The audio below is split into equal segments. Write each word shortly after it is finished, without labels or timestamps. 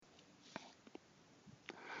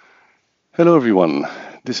Hello, everyone.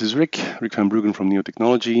 This is Rick van Bruggen from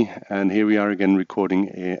Neotechnology, and here we are again recording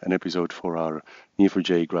an episode for our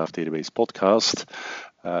Neo4j Graph Database podcast.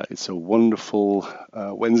 It's a wonderful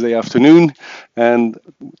Wednesday afternoon, and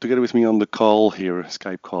together with me on the call here,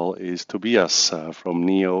 Skype call, is Tobias from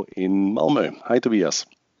Neo in Malmö. Hi, Tobias.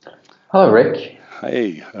 Hello, Rick.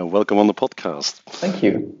 Hi, welcome on the podcast. Thank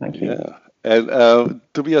you. Yeah. And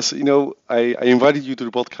Tobias, I invited you to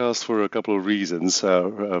the podcast for a couple of reasons,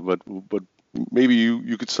 but maybe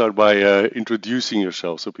you could start by introducing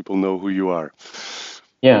yourself so people know who you are.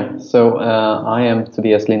 Yeah, so I am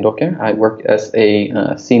Tobias Lindocker. I work as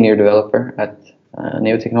a senior developer at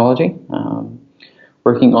Neotechnology,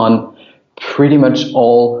 working on pretty much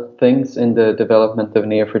all things in the development of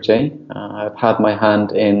Neo4j. I've had my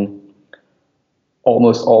hand in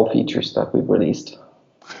almost all features that we've released.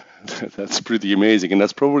 That's pretty amazing, and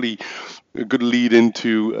that's probably a good lead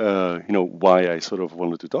into why I sort of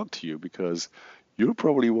wanted to talk to you, because you're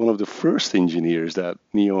probably one of the first engineers that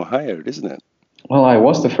Neo hired, isn't it? Well, I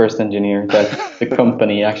was the first engineer that the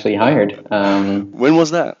company actually hired. When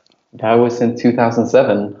was that? That was in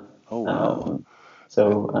 2007. Oh, wow.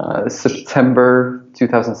 September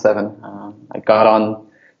 2007, I got on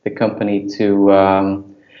the company to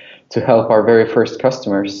help our very first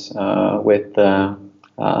customers with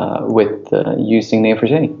using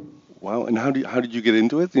Neo4j. Wow, and how did you get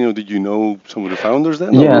into it? Did you know some of the founders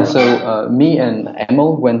then? Yeah, so me and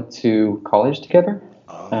Emil went to college together.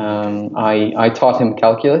 I taught him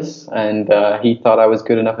calculus, and he thought I was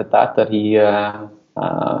good enough at that he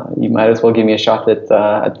might as well give me a shot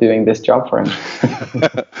at doing this job for him.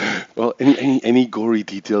 Well, any gory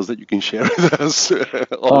details that you can share with us?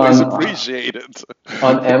 Always appreciated.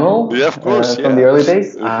 On Emil? Yeah, of course. From the early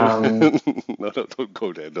days? No, don't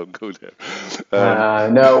go there. Don't go there.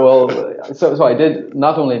 So I did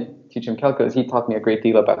not only teach him calculus, he taught me a great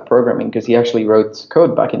deal about programming, because he actually wrote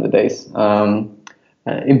code back in the days.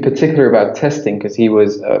 In particular about testing, because he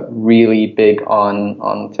was really big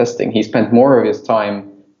on testing. He spent more of his time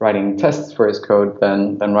writing tests for his code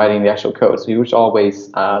than writing the actual code. So he was always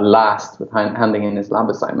last with handing in his lab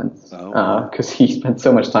assignments, because he spent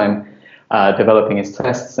so much time developing his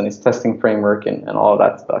tests and his testing framework and all of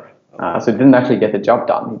that stuff. So he didn't actually get the job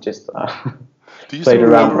done. He just played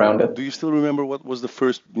around it. Do you still remember what was the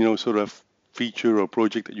first, sort of feature or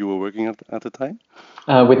project that you were working at the time?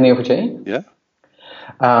 With Neo4j? Yeah.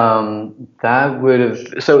 That would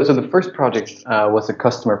have so the first project was a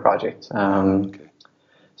customer project. Okay.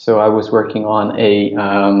 So I was working on a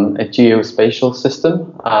geospatial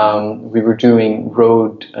system. We were doing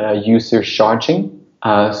road user charging,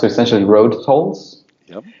 so essentially road tolls.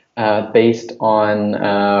 Yep. Based on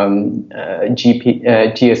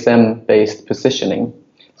GSM-based positioning.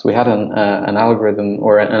 So we had an algorithm,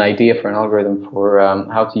 or an idea for an algorithm for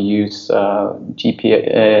how to use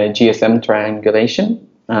GSM triangulation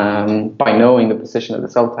by knowing the position of the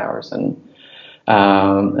cell towers, and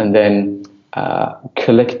then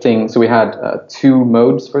collecting. So we had two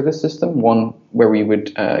modes for this system. One where we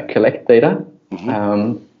would collect data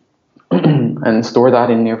and store that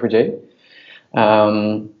in Neo4j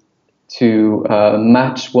to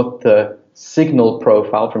match what the signal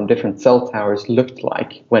profile from different cell towers looked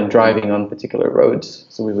like when driving on particular roads.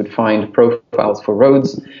 So we would find profiles for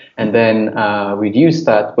roads, and then we'd use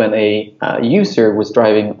that when a user was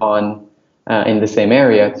driving on in the same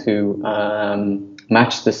area to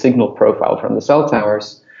match the signal profile from the cell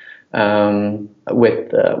towers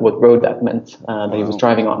with what road that meant that he was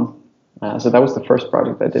driving on. So that was the first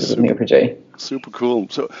project I did with Neo4j. Super cool.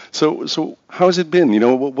 So how has it been?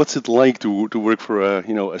 What's it like to work for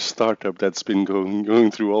a startup that's been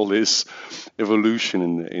going through all this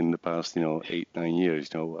evolution in the past 8-9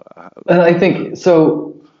 years? I think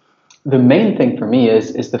so. The main thing for me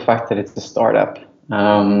is the fact that it's a startup,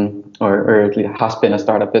 or at least has been a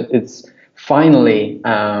startup. It's finally.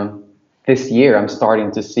 This year, I'm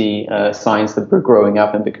starting to see signs that we're growing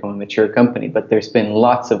up and becoming a mature company, but there's been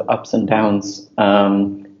lots of ups and downs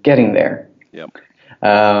getting there. Yep.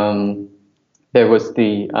 There was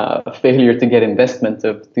the failure to get investment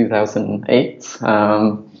of 2008,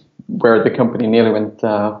 where the company nearly went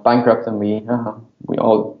bankrupt, and we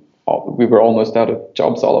were almost out of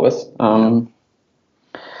jobs, all of us.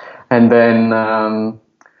 And then,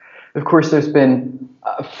 of course, there's been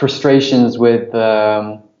frustrations with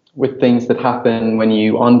things that happen when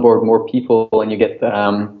you onboard more people and you get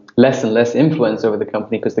less and less influence over the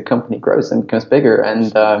company, because the company grows and becomes bigger.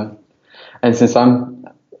 And since I'm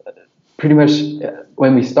pretty much,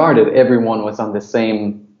 when we started, everyone was on the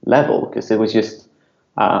same level, because it was just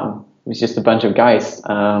a bunch of guys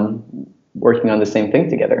working on the same thing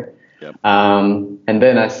together. Yep. and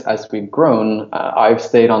then as we've grown, I've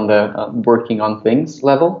stayed on the working on things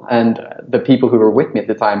level, and the people who were with me at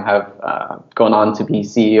the time have gone on to be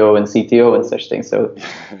CEO and CTO and such things. So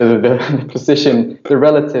the position, the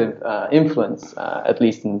relative influence, at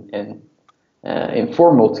least in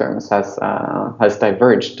formal terms, has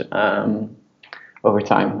diverged over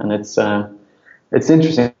time, and it's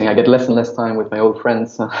interesting. I get less and less time with my old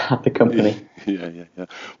friends at the company. Yeah.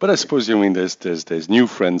 But I suppose there's new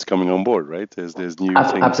friends coming on board, right? There's new things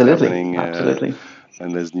Absolutely, happening, absolutely,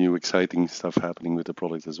 and there's new exciting stuff happening with the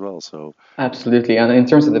product as well. So absolutely. And in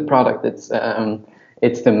terms of the product, it's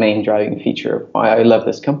the main driving feature of why I love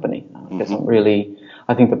this company, because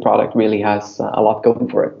I think the product really has a lot going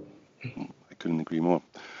for it. I couldn't agree more.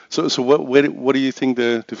 So what do you think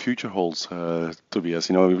the future holds, Tobias?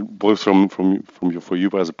 Both for you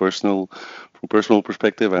as a personal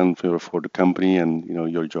perspective and for the company and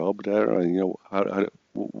your job there.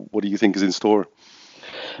 What do you think is in store?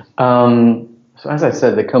 So as I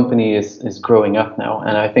said, the company is growing up now,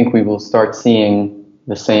 and I think we will start seeing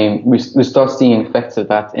the same. We start seeing effects of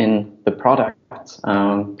that in the product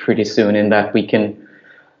pretty soon. In that we can.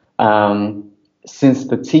 Since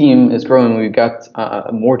the team is growing, we've got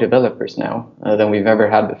more developers now than we've ever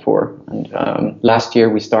had before. And last year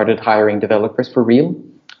we started hiring developers for real.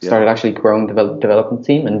 Started actually growing development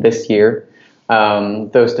team, and this year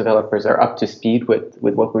those developers are up to speed with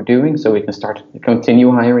what we're doing, so we can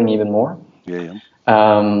continue hiring even more.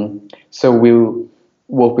 So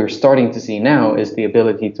what we're starting to see now is the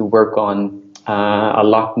ability to work on a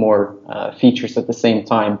lot more features at the same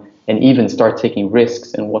time, and even start taking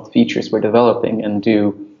risks in what features we're developing, and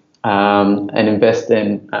and invest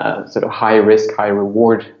in sort of high risk, high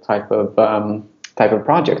reward type of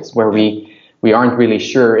projects where we aren't really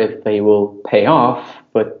sure if they will pay off,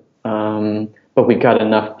 but we've got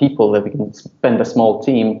enough people that we can spend a small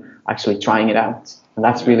team actually trying it out, and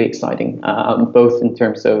that's really exciting, both in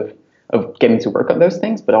terms of getting to work on those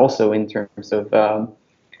things, but also in terms of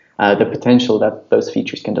the potential that those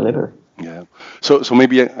features can deliver. Yeah. So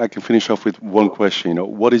maybe I can finish off with one question.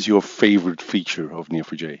 What is your favorite feature of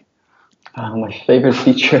Neo4j? My favorite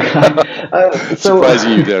feature.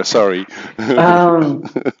 Surprising you there. Sorry.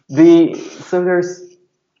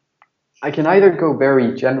 I can either go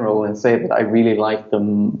very general and say that I really like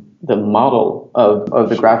the model of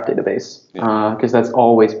the graph database, because that's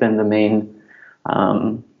always been the main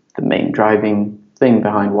driving thing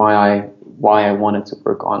behind why I wanted to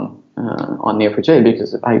work on Neo4j,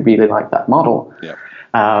 because I really like that model.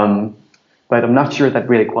 But I'm not sure that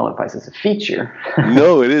really qualifies as a feature.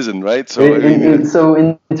 No, it isn't, right? So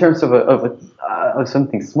in terms of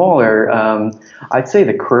something smaller, I'd say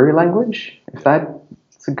the query language, if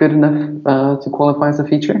that's good enough to qualify as a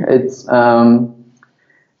feature.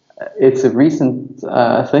 It's a recent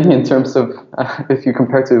thing in terms of if you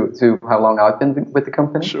compare to how long I've been with the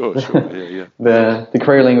company. Sure, yeah. The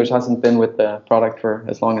query language hasn't been with the product for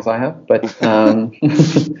as long as I have, but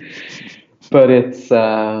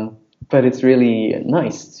but it's really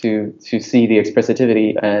nice to see the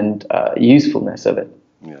expressivity and usefulness of it.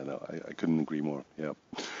 Yeah, no, I couldn't agree more. Yeah.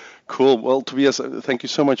 Cool. Well, Tobias, thank you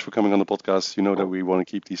so much for coming on the podcast. You know that we want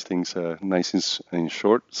to keep these things nice and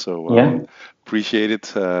short, so appreciate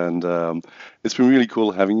it. And it's been really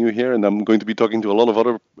cool having you here. And I'm going to be talking to a lot of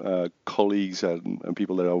other colleagues and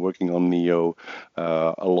people that are working on Neo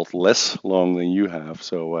a lot less long than you have.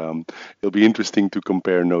 So it'll be interesting to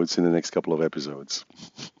compare notes in the next couple of episodes.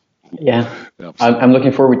 Yeah, I'm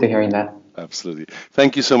looking forward to hearing that. Absolutely.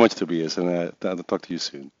 Thank you so much, Tobias, and I'll talk to you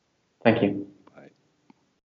soon. Thank you.